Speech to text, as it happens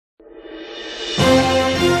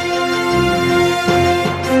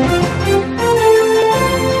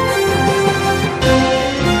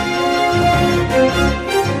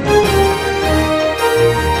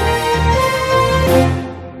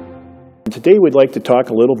today we'd like to talk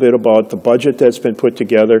a little bit about the budget that's been put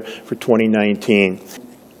together for 2019.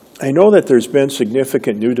 I know that there's been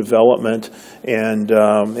significant new development, and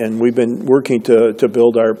we've been working to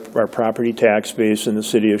build our property tax base in the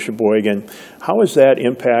city of Sheboygan. How is that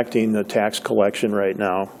impacting the tax collection right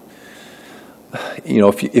now? You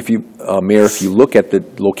know, Mayor, if you look at the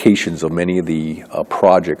locations of many of the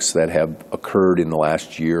projects that have occurred in the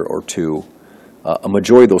last year or two, a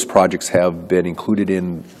majority of those projects have been included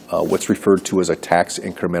in what's referred to as a tax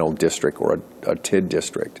incremental district or a TID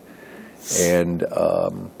district. And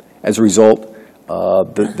as a result,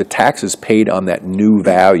 the taxes paid on that new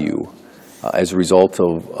value as a result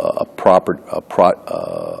of a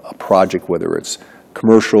project, whether it's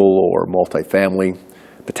commercial or multifamily,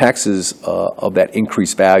 the taxes of that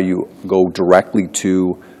increased value go directly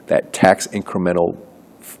to that tax incremental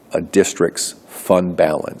district's fund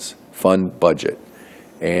balance, fund budget.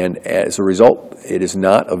 And as a result, it is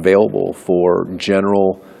not available for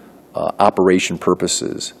general operation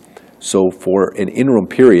purposes. So for an interim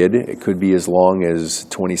period, it could be as long as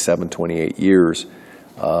 27, 28 years,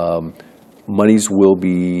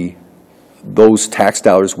 those tax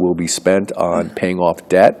dollars will be spent on paying off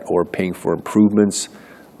debt or paying for improvements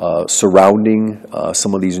surrounding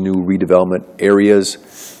some of these new redevelopment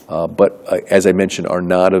areas, but as I mentioned, are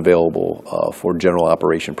not available for general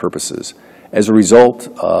operation purposes. As a result,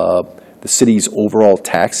 the city's overall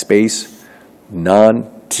tax base,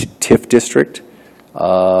 non-TIF district,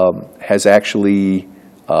 has actually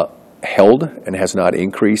held and has not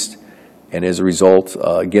increased. And as a result,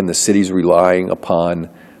 again, the city's relying upon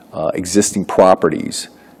existing properties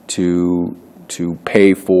to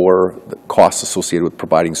pay for the costs associated with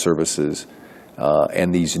providing services.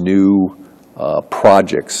 And these new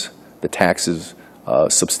projects, the taxes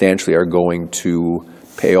substantially are going to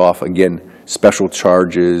pay off, again, special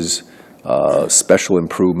charges, special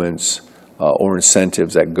improvements, or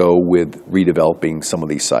incentives that go with redeveloping some of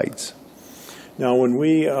these sites. Now, when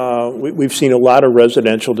we've seen a lot of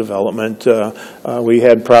residential development. We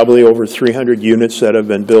had probably over 300 units that have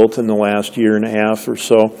been built in the last year and a half or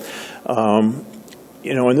so.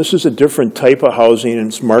 You know, and this is a different type of housing, and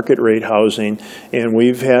it's market rate housing, and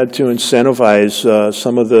we've had to incentivize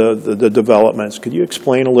some of the developments. Could you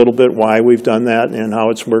explain a little bit why we've done that and how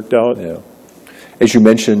it's worked out? Yeah. As you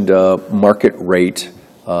mentioned, market rate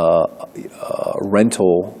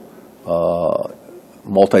rental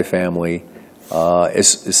multifamily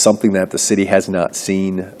is something that the city has not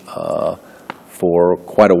seen for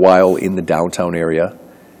quite a while in the downtown area.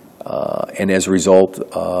 And as a result,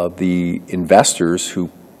 the investors who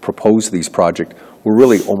proposed these projects were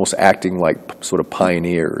really almost acting like sort of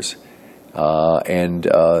pioneers. And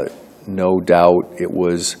no doubt it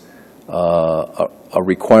was a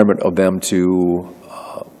requirement of them to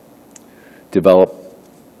develop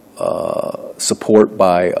support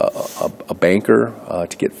by a banker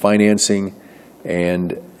to get financing.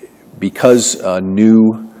 And because a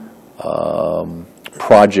new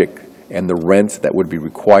project and the rent that would be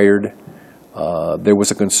required, there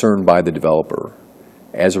was a concern by the developer.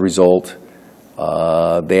 As a result,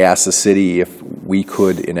 they asked the city if we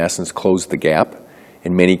could, in essence, close the gap.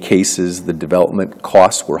 In many cases, the development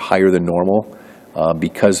costs were higher than normal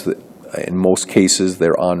because in most cases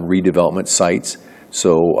they're on redevelopment sites.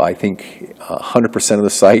 So I think 100% of the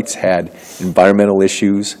sites had environmental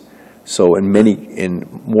issues. So in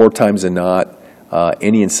more times than not,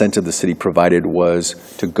 any incentive the city provided was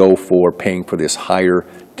to go for paying for this higher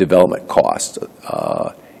development cost.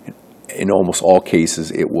 In almost all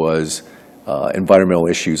cases, it was environmental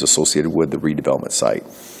issues associated with the redevelopment site.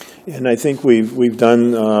 And I think we've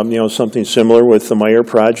done you know, something similar with the Meyer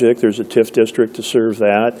project. There's a TIF district to serve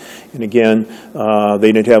that. And again,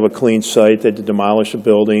 they didn't have a clean site. They had to demolish a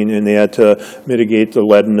building, and they had to mitigate the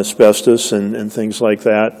lead and asbestos and things like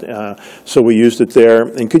that. So we used it there.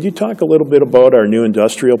 And could you talk a little bit about our new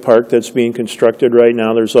industrial park that's being constructed right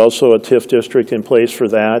now? There's also a TIF district in place for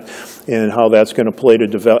that, and how that's going to play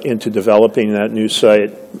into developing that new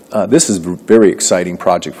site. This is a very exciting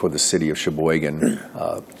project for the city of Sheboygan.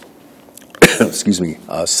 Excuse me,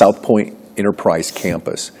 South Point Enterprise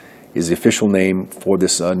Campus is the official name for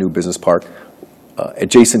this new business park.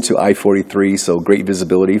 Adjacent to I-43, so great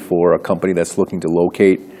visibility for a company that's looking to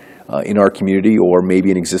locate in our community, or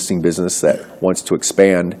maybe an existing business that wants to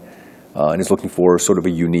expand and is looking for sort of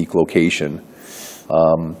a unique location.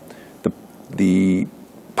 The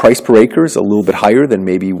price per acre is a little bit higher than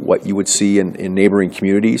maybe what you would see in neighboring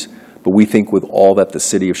communities, but we think with all that the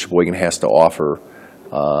city of Sheboygan has to offer,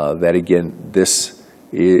 that again, this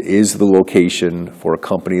is the location for a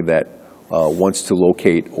company that wants to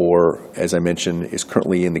locate or, as I mentioned, is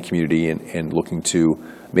currently in the community and looking to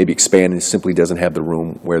maybe expand and simply doesn't have the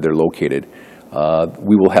room where they're located.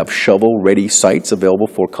 We will have shovel-ready sites available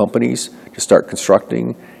for companies to start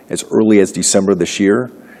constructing as early as December this year.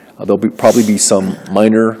 There'll probably be some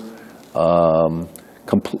minor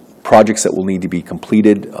projects that will need to be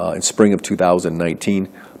completed in spring of 2019,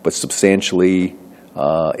 but substantially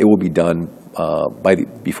it will be done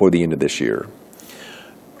before the end of this year.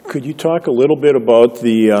 Could you talk a little bit about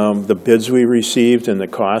the bids we received and the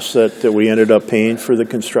costs that we ended up paying for the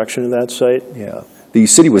construction of that site? Yeah, the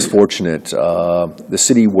city was fortunate. The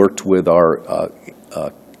city worked with our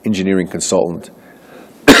engineering consultant.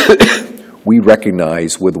 We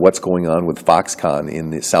recognize with what's going on with Foxconn in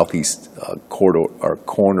the southeast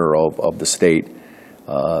corner of the state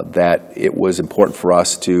that it was important for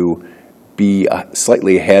us to be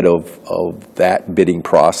slightly ahead of that bidding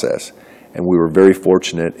process. And we were very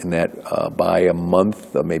fortunate in that by a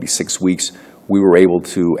month, maybe 6 weeks, we were able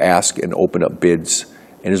to ask and open up bids.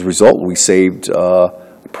 And as a result, we saved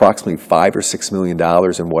approximately $5 or $6 million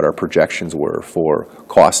in what our projections were for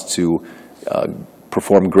costs to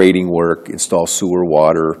perform grading work, install sewer,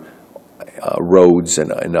 water, roads,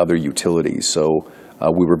 and other utilities. So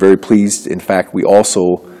we were very pleased. In fact, we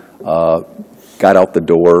also got out the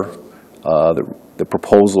door the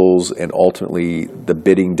proposals and ultimately the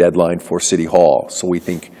bidding deadline for City Hall. So we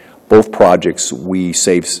think both projects, we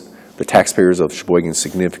saved the taxpayers of Sheboygan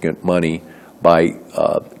significant money by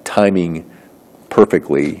timing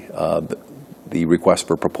perfectly the request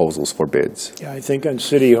for proposals for bids. Yeah, I think on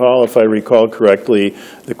City Hall, if I recall correctly,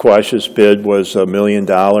 the Quash's bid was $1 million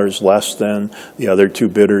less than the other two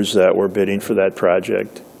bidders that were bidding for that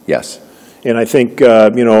project. Yes. And I think,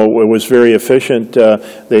 you know, it was very efficient.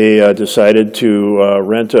 They decided to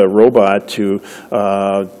rent a robot to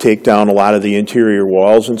take down a lot of the interior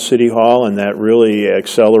walls in City Hall, and that really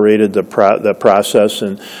accelerated the process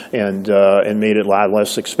and made it a lot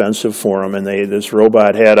less expensive for them. And this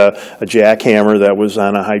robot had a jackhammer that was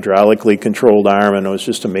on a hydraulically controlled arm, and it was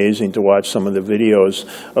just amazing to watch some of the videos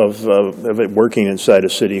of it working inside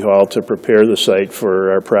of City Hall to prepare the site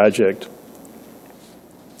for our project.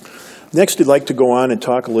 Next, I'd like to go on and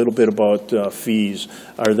talk a little bit about fees.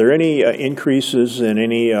 Are there any increases in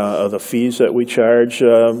any of the fees that we charge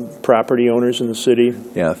property owners in the city?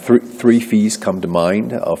 Yeah, three fees come to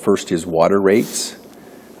mind. First is water rates.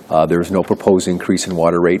 There's no proposed increase in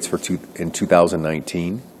water rates in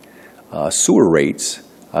 2019. Sewer rates,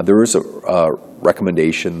 there is a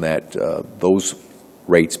recommendation that those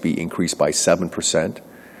rates be increased by 7%,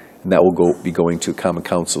 and that will be going to Common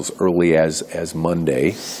Council as early as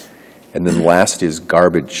Monday. And then last is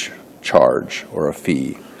garbage charge or a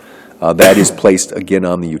fee. That is placed again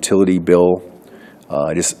on the utility bill.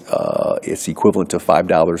 It's equivalent to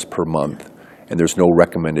 $5 per month, and there's no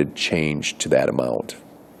recommended change to that amount.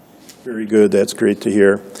 Very good. That's great to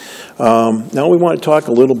hear. Now we want to talk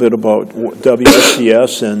a little bit about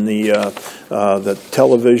WSCS and the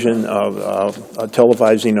television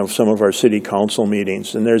televising of some of our city council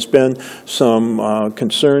meetings. And there's been some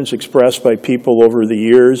concerns expressed by people over the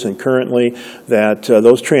years and currently that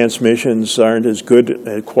those transmissions aren't as good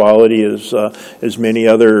a quality as many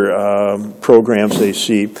other programs they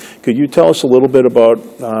see. Could you tell us a little bit about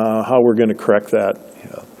how we're going to correct that?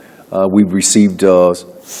 Yeah. We've received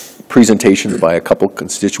presentations by a couple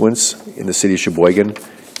constituents in the city of Sheboygan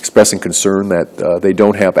expressing concern that they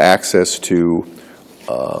don't have access to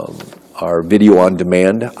our video on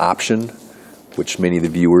demand option, which many of the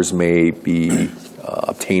viewers may be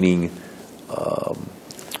obtaining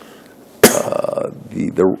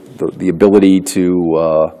the ability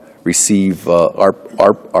to receive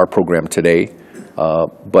our program today.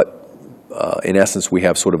 But in essence, we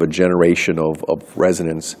have sort of a generation of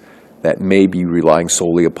residents that may be relying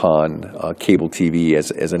solely upon cable TV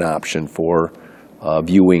as an option for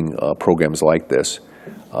viewing programs like this.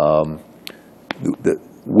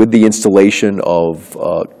 With the installation of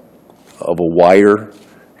a wire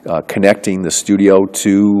connecting the studio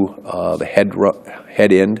to the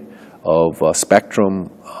head end of Spectrum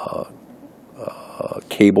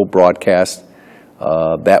cable broadcast,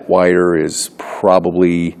 that wire is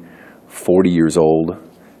probably 40 years old.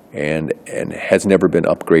 And has never been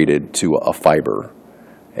upgraded to a fiber.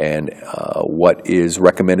 And what is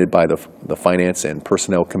recommended by the Finance and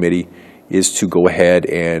Personnel Committee is to go ahead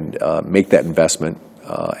and make that investment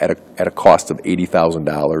at a cost of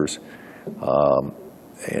 $80,000.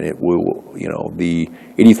 And it will, you know, the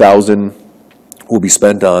 $80,000 will be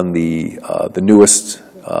spent on the newest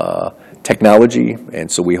technology,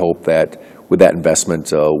 and so we hope that with that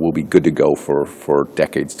investment, we'll be good to go for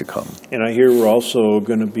decades to come. And I hear we're also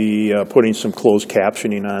going to be putting some closed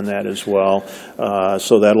captioning on that as well,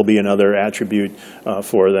 so that'll be another attribute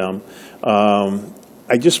for them.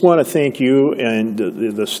 I just want to thank you and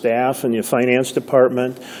the staff and the finance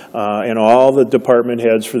department and all the department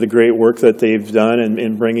heads for the great work that they've done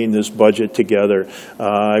in bringing this budget together.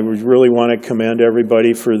 I really want to commend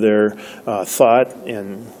everybody for their thought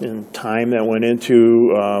and time that went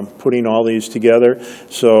into putting all these together.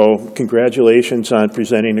 So congratulations on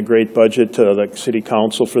presenting a great budget to the City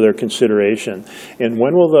Council for their consideration. And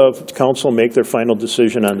when will the council make their final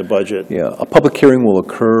decision on the budget? Yeah, a public hearing will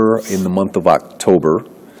occur in the month of October.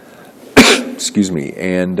 Excuse me,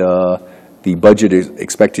 and the budget is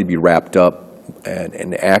expected to be wrapped up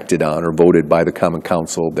and acted on or voted by the Common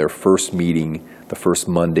Council, their first meeting, the first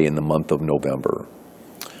Monday in the month of November.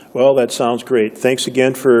 Well, that sounds great. Thanks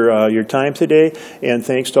again for your time today, and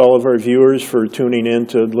thanks to all of our viewers for tuning in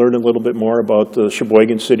to learn a little bit more about the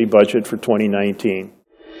Sheboygan City budget for 2019.